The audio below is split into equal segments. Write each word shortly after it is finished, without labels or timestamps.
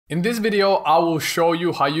In this video, I will show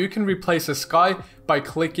you how you can replace a sky by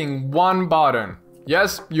clicking one button.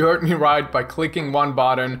 Yes, you heard me right, by clicking one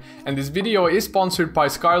button. And this video is sponsored by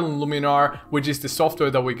Luminar, which is the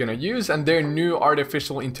software that we're gonna use, and their new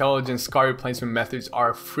artificial intelligence sky replacement methods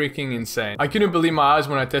are freaking insane. I couldn't believe my eyes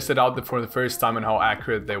when I tested out for the first time and how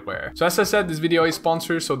accurate they were. So as I said, this video is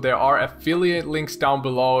sponsored, so there are affiliate links down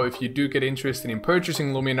below if you do get interested in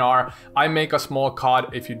purchasing Luminar. I make a small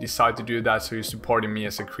cut if you decide to do that, so you're supporting me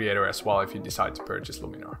as a creator as well if you decide to purchase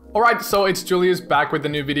Luminar. Alright, so it's Julius back with a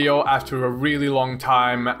new video after a really long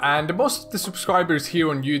time, and most of the subscribers here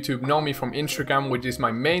on YouTube know me from Instagram, which is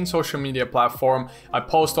my main social media platform. I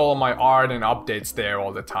post all of my art and updates there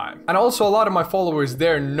all the time. And also a lot of my followers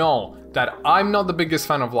there know that I'm not the biggest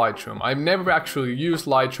fan of Lightroom. I've never actually used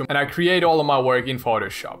Lightroom, and I create all of my work in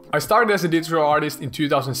Photoshop. I started as a digital artist in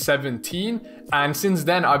 2017, and since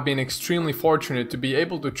then I've been extremely fortunate to be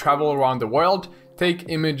able to travel around the world, take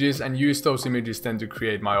images and use those images then to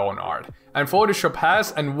create my own art. And Photoshop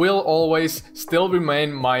has and will always still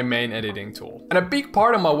remain my main editing tool. And a big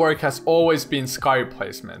part of my work has always been sky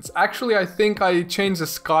replacements. Actually, I think I changed the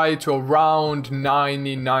sky to around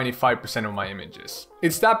 90-95% of my images.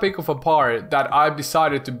 It's that big of a part that I've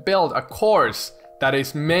decided to build a course that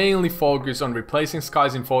is mainly focused on replacing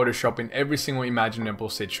skies in Photoshop in every single imaginable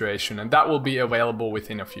situation, and that will be available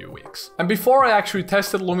within a few weeks. And before I actually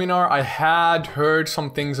tested Luminar, I had heard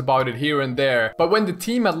some things about it here and there, but when the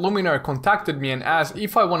team at Luminar contacted me and asked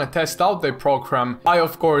if I want to test out their program, I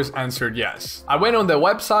of course answered yes. I went on their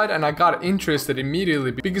website and I got interested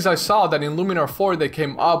immediately because I saw that in Luminar 4 they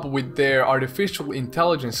came up with their artificial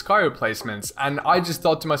intelligence sky replacements, and I just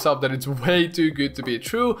thought to myself that it's way too good to be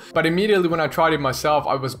true, but immediately when I tried it myself,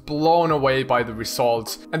 I was blown away by the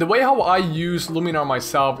results. And the way how I use Luminar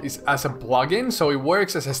myself is as a plugin, so it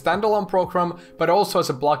works as a standalone program, but also as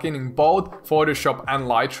a plugin in both Photoshop and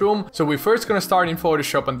Lightroom. So we're first gonna start in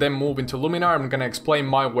Photoshop and then move into Luminar. I'm gonna explain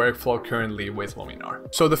my workflow currently with Luminar.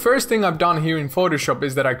 So the first thing I've done here in Photoshop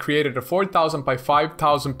is that I created a 4000 by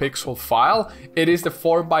 5000 pixel file. It is the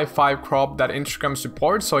 4:5 crop that Instagram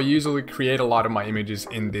supports, so I usually create a lot of my images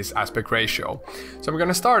in this aspect ratio. So I'm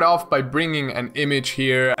gonna start off by bringing an image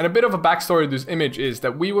here, and a bit of a backstory to this image is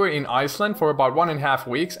that we were in Iceland for about 1.5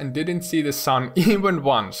 weeks and didn't see the sun even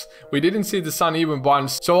once. We didn't see the sun even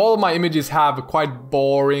once, so all of my images have quite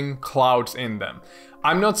boring clouds in them.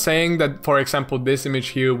 I'm not saying that, for example, this image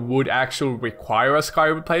here would actually require a sky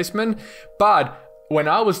replacement, but when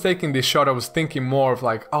I was taking this shot, I was thinking more of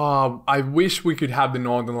like, oh, I wish we could have the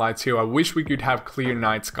northern lights here. I wish we could have clear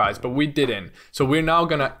night skies, but we didn't. So we're now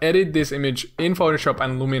gonna edit this image in Photoshop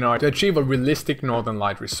and Luminar to achieve a realistic northern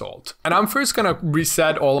light result. And I'm first gonna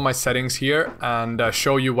reset all of my settings here and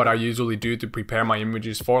show you what I usually do to prepare my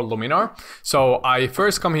images for Luminar. So I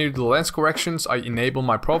first come here to the lens corrections, I enable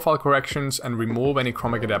my profile corrections and remove any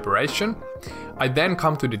chromatic aberration. I then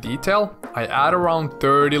come to the detail, I add around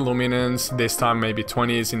 30 luminance, this time maybe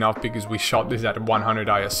 20 is enough because we shot this at 100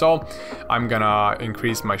 ISO. I'm gonna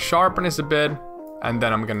increase my sharpness a bit, and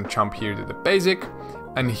then I'm gonna jump here to the basic.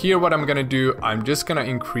 And here what I'm gonna do, I'm just gonna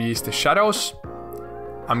increase the shadows.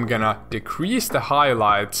 I'm gonna decrease the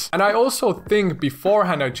highlights. And I also think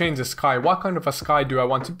beforehand I change the sky, what kind of a sky do I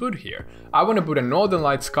want to put here? I want to put a northern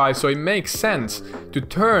light sky, so it makes sense to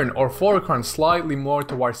turn or foreground slightly more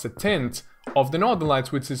towards the tint of the northern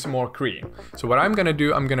lights, which is more green. So what I'm gonna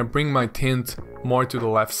do, I'm gonna bring my tint more to the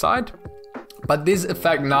left side, but this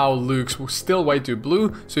effect now looks still way too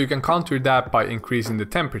blue, so you can counter that by increasing the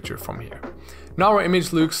temperature from here. Now our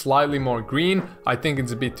image looks slightly more green. I think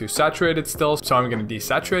it's a bit too saturated still, so I'm gonna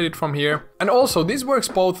desaturate it from here. And also this works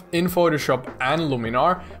both in Photoshop and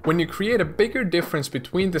Luminar. When you create a bigger difference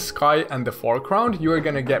between the sky and the foreground, you are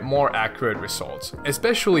gonna get more accurate results.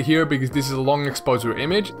 Especially here because this is a long exposure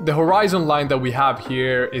image. The horizon line that we have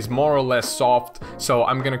here is more or less soft, so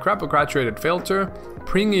I'm gonna grab a graduated filter,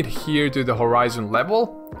 bring it here to the horizon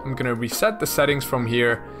level. I'm gonna reset the settings from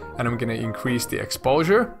here and I'm gonna increase the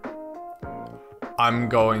exposure. I'm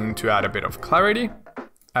going to add a bit of clarity,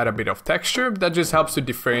 add a bit of texture. That just helps to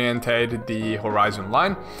differentiate the horizon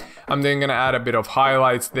line. I'm then gonna add a bit of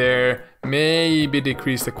highlights there, maybe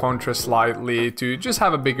decrease the contrast slightly to just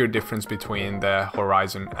have a bigger difference between the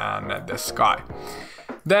horizon and the sky.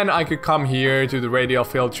 Then I could come here to the radial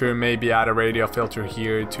filter, maybe add a radial filter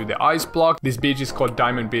here to the ice block. This beach is called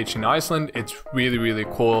Diamond Beach in Iceland. It's really, really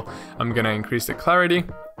cool. I'm gonna increase the clarity,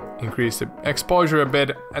 increase the exposure a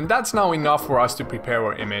bit, and that's now enough for us to prepare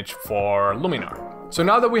our image for Luminar. So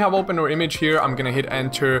now that we have opened our image here, I'm gonna hit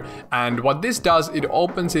enter, and what this does, it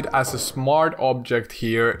opens it as a smart object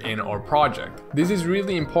here in our project. This is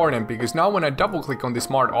really important because now when I double click on the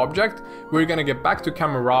smart object, we're gonna get back to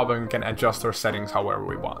Camera Raw and can adjust our settings however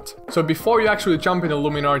we want. So before you actually jump into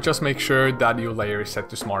Luminar, just make sure that your layer is set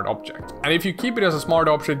to smart object. And if you keep it as a smart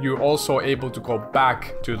object, you're also able to go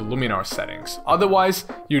back to the Luminar settings. Otherwise,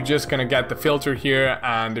 you're just gonna get the filter here,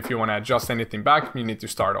 and if you wanna adjust anything back, you need to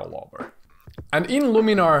start all over. And in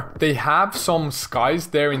Luminar, they have some skies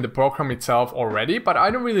there in the program itself already, but I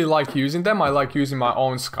don't really like using them. I like using my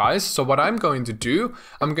own skies. So what I'm going to do,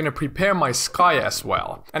 I'm going to prepare my sky as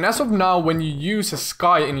well. And as of now, when you use a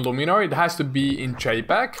sky in Luminar, it has to be in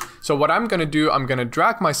JPEG. So what I'm going to do, I'm going to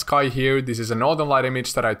drag my sky here. This is a Northern Light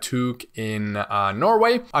image that I took in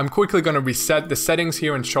Norway. I'm quickly going to reset the settings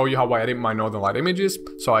here and show you how I edit my Northern Light images.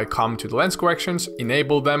 So I come to the lens corrections,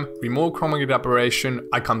 enable them, remove chroma key aberration.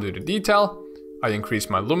 I come to the detail. I increase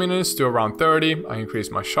my luminance to around 30. I increase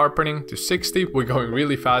my sharpening to 60. We're going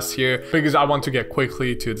really fast here because I want to get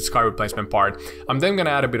quickly to the sky replacement part. I'm then gonna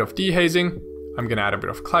add a bit of dehazing. I'm gonna add a bit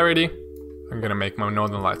of clarity. I'm gonna make my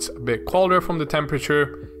northern lights a bit colder from the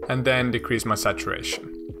temperature and then decrease my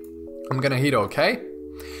saturation. I'm gonna hit OK.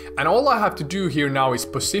 And all I have to do here now is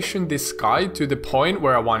position this sky to the point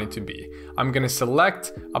where I want it to be. I'm gonna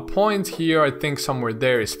select a point here. I think somewhere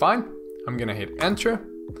there is fine. I'm gonna hit enter.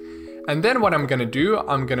 And then what I'm gonna do,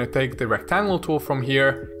 I'm gonna take the rectangle tool from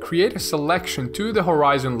here, create a selection to the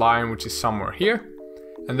horizon line, which is somewhere here.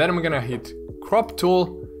 And then I'm gonna hit crop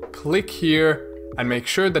tool, click here, and make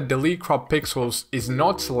sure that delete crop pixels is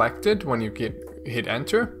not selected when you hit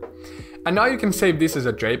enter. And now you can save this as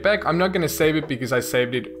a JPEG. I'm not gonna save it because I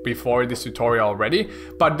saved it before this tutorial already,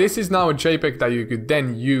 but this is now a JPEG that you could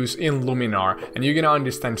then use in Luminar, and you're gonna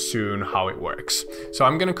understand soon how it works. So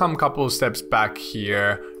I'm gonna come a couple of steps back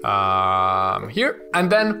here,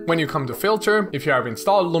 and then when you come to filter, if you have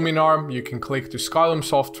installed Luminar, you can click to Skylum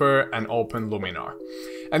software and open Luminar.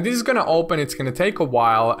 And this is gonna open, it's gonna take a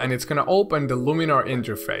while, and it's gonna open the Luminar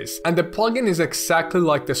interface. And the plugin is exactly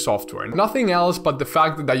like the software. Nothing else but the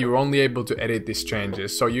fact that you're only able to edit these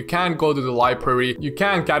changes. So you can go to the library, you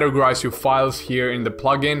can categorize your files here in the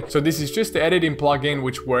plugin. So this is just the editing plugin,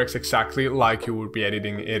 which works exactly like you would be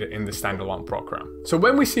editing it in the standalone program. So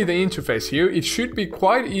when we see the interface here, it should be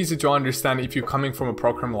quite easy to understand if you're coming from a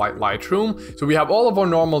program like Lightroom. So we have all of our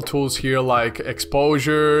normal tools here like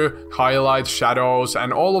exposure, highlights, shadows,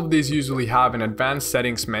 and all of these usually have an advanced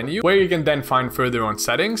settings menu where you can then find further on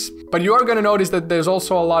settings. But you are going to notice that there's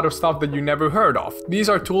also a lot of stuff that you never heard of. These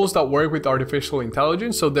are tools that work with artificial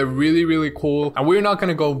intelligence, so they're really, really cool. And we're not going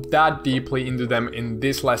to go that deeply into them in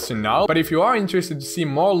this lesson now. But if you are interested to see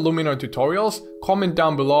more Luminar tutorials, comment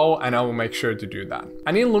down below and I will make sure to do that.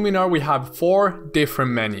 And in Luminar, we have 4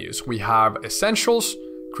 different menus. We have Essentials,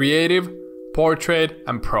 Creative, Portrait,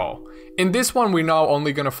 and Pro. In this one, we're now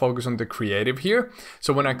only going to focus on the creative here.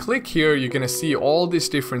 So when I click here, you're going to see all these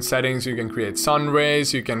different settings. You can create sun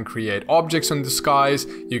rays, you can create objects on the skies,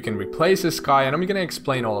 you can replace the sky, and I'm going to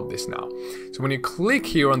explain all of this now. So when you click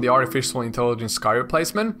here on the artificial intelligence sky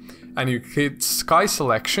replacement and you hit sky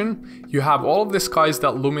selection, you have all of the skies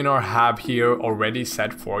that Luminar have here already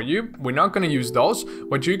set for you. We're not going to use those.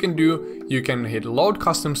 What you can do, you can hit load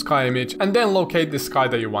custom sky image and then locate the sky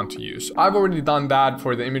that you want to use. I've already done that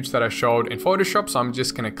for the image that I showed in Photoshop, so I'm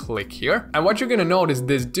just gonna click here. And what you're gonna notice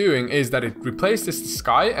this doing is that it replaces the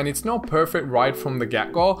sky, and it's not perfect right from the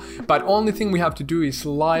get-go, but only thing we have to do is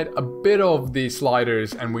slide a bit of these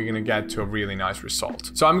sliders and we're gonna get to a really nice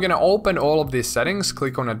result. So I'm gonna open all of these settings,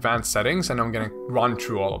 click on advanced settings, and I'm gonna run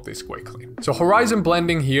through all of this quickly. So horizon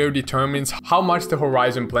blending here determines how much the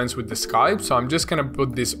horizon blends with the sky. So I'm just gonna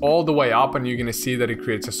put this all the way up and you're gonna see that it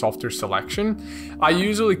creates a softer selection. I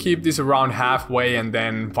usually keep this around halfway and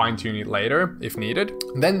then fine-tune it later if needed.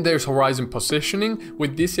 Then there's horizon positioning.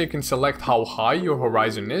 With this you can select how high your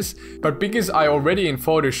horizon is, but because I already in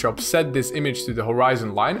Photoshop set this image to the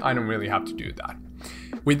horizon line, I don't really have to do that.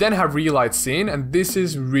 We then have relight scene, and this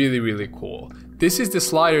is really, really cool. This is the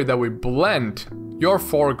slider that will blend your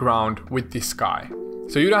foreground with the sky.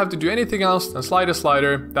 So you don't have to do anything else than slide a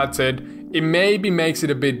slider, that's it. It maybe makes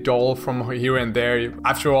it a bit dull from here and there.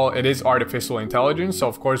 After all, it is artificial intelligence, so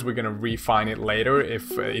of course we're gonna refine it later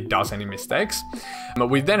if it does any mistakes. But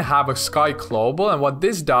we then have a sky global, and what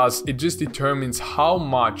this does, it just determines how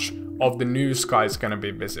much of the new sky is going to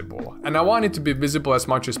be visible. And I want it to be visible as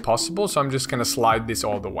much as possible, so I'm just going to slide this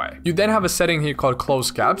all the way. You then have a setting here called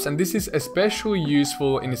close gaps, and this is especially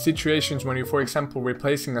useful in situations when you're, for example,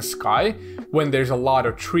 replacing a sky when there's a lot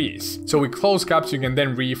of trees. So with close gaps, you can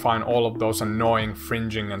then refine all of those annoying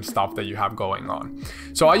fringing and stuff that you have going on.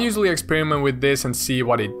 So I usually experiment with this and see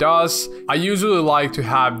what it does. I usually like to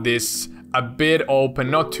have this a bit open,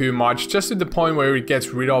 not too much, just to the point where it gets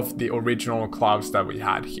rid of the original clouds that we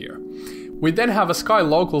had here. We then have a sky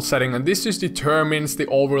local setting, and this just determines the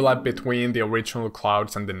overlap between the original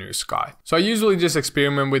clouds and the new sky. So I usually just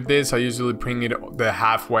experiment with this. I usually bring it the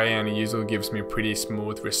halfway, and it usually gives me pretty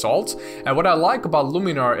smooth results. And what I like about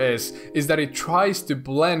Luminar is that it tries to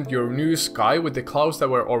blend your new sky with the clouds that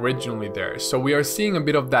were originally there. So we are seeing a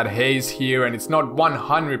bit of that haze here, and it's not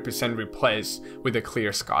 100% replaced with a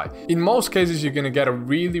clear sky. In most cases, you're gonna get a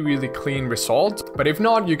really clean result, but if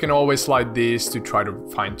not, you can always slide this to try to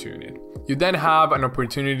fine tune it. You then have an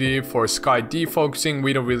opportunity for sky defocusing.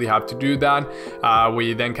 We don't really have to do that.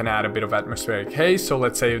 We then can add a bit of atmospheric haze. So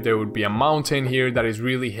let's say if there would be a mountain here that is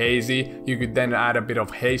really hazy, you could then add a bit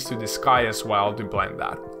of haze to the sky as well to blend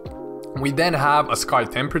that. We then have a sky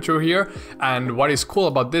temperature here, and what is cool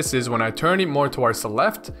about this is when I turn it more towards the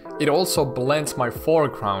left, it also blends my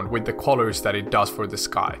foreground with the colors that it does for the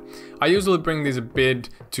sky. I usually bring this a bit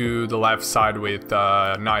to the left side with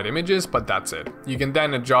night images, but that's it. You can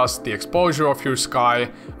then adjust the exposure of your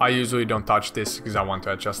sky. I usually don't touch this because I want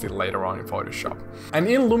to adjust it later on in Photoshop. And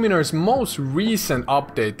in Luminar's most recent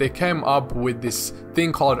update, they came up with this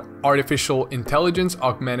thing called artificial intelligence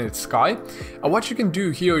augmented sky. And what you can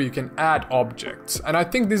do here, you can add objects. And I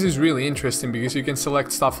think this is really interesting because you can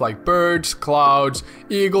select stuff like birds, clouds,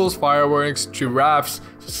 eagles, fireworks, giraffes,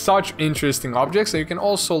 such interesting objects. And you can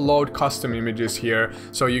also load custom images here,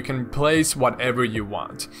 so you can place whatever you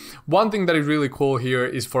want. One thing that is really cool here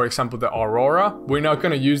is, for example, the aurora. We're not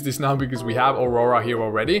going to use this now because we have aurora here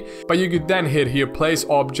already, but you could then hit here, place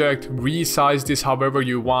object, resize this however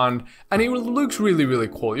you want, and it looks really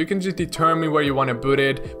cool. You can just determine where you want to put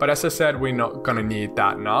it, but as I said, we're not gonna need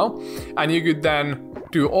that now. And you could then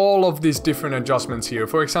do all of these different adjustments here.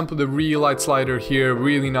 For example, the relight slider here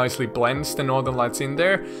really nicely blends the northern lights in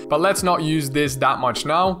there, but let's not use this that much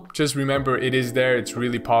now. Just remember it is there, it's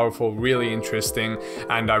really powerful, really interesting,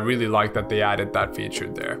 and I really like that they added that feature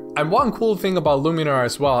there. And one cool thing about Luminar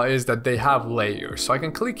as well is that they have layers. So I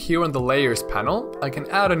can click here on the layers panel, I can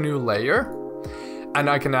add a new layer, and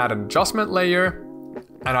I can add an adjustment layer,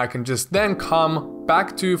 and I can just then come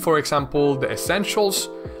back to, for example, the essentials.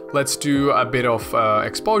 Let's do a bit of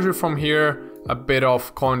exposure from here, a bit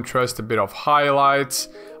of contrast, a bit of highlights.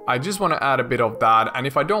 I just want to add a bit of that. And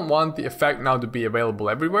if I don't want the effect now to be available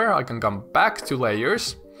everywhere, I can come back to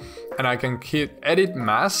layers and I can hit edit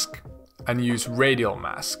mask and use radial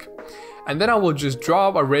mask. And then I will just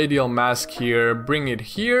drop a radial mask here, bring it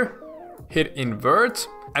here, hit invert.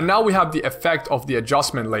 And now we have the effect of the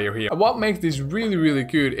adjustment layer here. And what makes this really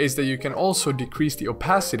good is that you can also decrease the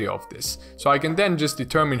opacity of this. So I can then just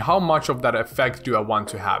determine how much of that effect do I want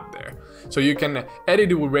to have there. So you can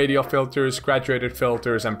edit it with radial filters, graduated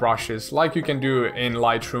filters and brushes like you can do in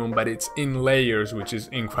Lightroom, but it's in layers, which is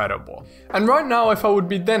incredible. And right now, if I would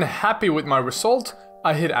be then happy with my result,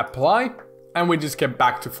 I hit apply. And we just get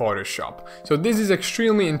back to Photoshop. So this is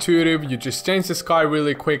extremely intuitive. You just change the sky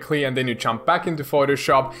really quickly and then you jump back into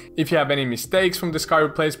Photoshop. If you have any mistakes from the sky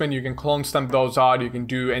replacement, you can clone stamp those out. You can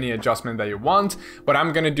do any adjustment that you want. What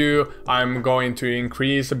I'm gonna do, I'm going to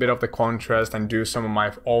increase a bit of the contrast and do some of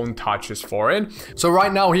my own touches for it. So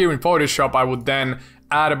right now here in Photoshop, I would then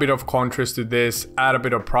add a bit of contrast to this, add a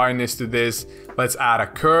bit of brightness to this. Let's add a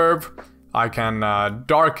curve. I can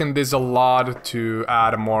darken this a lot to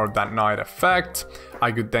add more of that night effect. I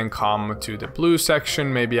could then come to the blue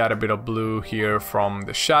section, maybe add a bit of blue here from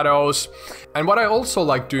the shadows. And what I also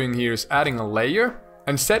like doing here is adding a layer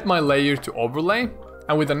and set my layer to overlay.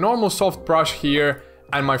 And with a normal soft brush here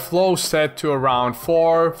and my flow set to around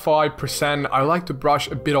 4-5%, I like to brush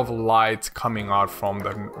a bit of light coming out from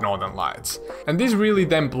the northern lights. And this really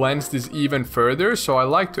then blends this even further. So I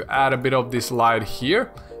like to add a bit of this light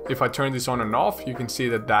here. If I turn this on and off, you can see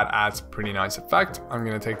that that adds a pretty nice effect. I'm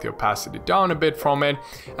gonna take the opacity down a bit from it.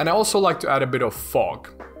 And I also like to add a bit of fog.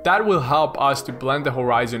 That will help us to blend the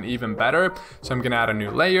horizon even better. So I'm gonna add a new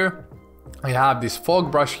layer. I have this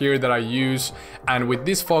fog brush here that I use. And with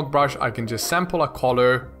this fog brush, I can just sample a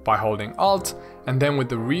color by holding Alt. And then with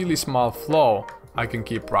the really small flow, I can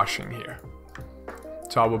keep brushing here.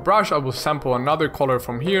 So I will brush, I will sample another color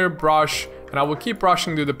from here, brush, and I will keep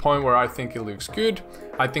brushing to the point where I think it looks good.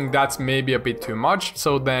 I think that's maybe a bit too much,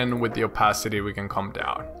 so then with the opacity we can come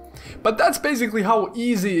down. But that's basically how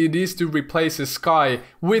easy it is to replace a sky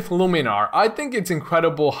with Luminar. I think it's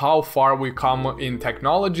incredible how far we've come in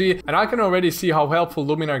technology, and I can already see how helpful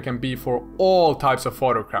Luminar can be for all types of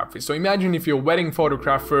photography. So imagine if you're a wedding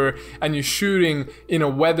photographer and you're shooting in a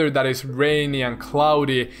weather that is rainy and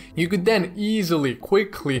cloudy, you could then easily,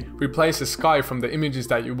 quickly replace the sky from the images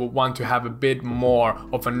that you would want to have a bit more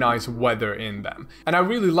of a nice weather in them. And I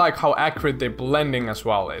really like how accurate the blending as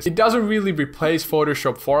well is. It doesn't really replace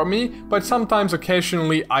Photoshop for me, but sometimes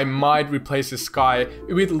occasionally I might replace the sky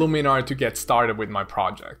with Luminar to get started with my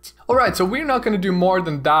project. Alright, so we're not going to do more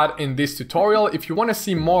than that in this tutorial. If you want to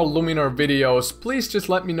see more Luminar videos, please just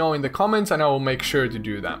let me know in the comments and I will make sure to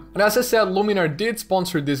do them. And as I said, Luminar did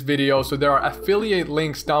sponsor this video, so there are affiliate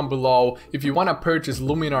links down below if you want to purchase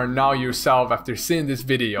Luminar now yourself after seeing this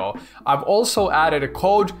video. I've also added a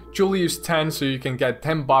code, Julius10, so you can get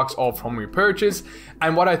 10 bucks off from your purchase.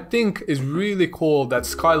 And what I think is really cool that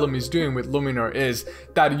Skylum is doing with Luminar is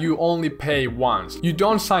that you only pay once. You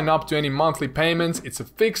don't sign up to any monthly payments, it's a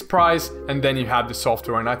fixed price, and then you have the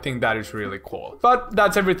software, and I think that is really cool. But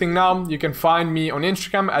that's everything now. You can find me on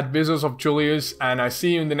Instagram at Visualsofjulius, and I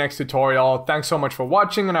see you in the next tutorial. Thanks so much for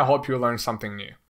watching, and I hope you learned something new.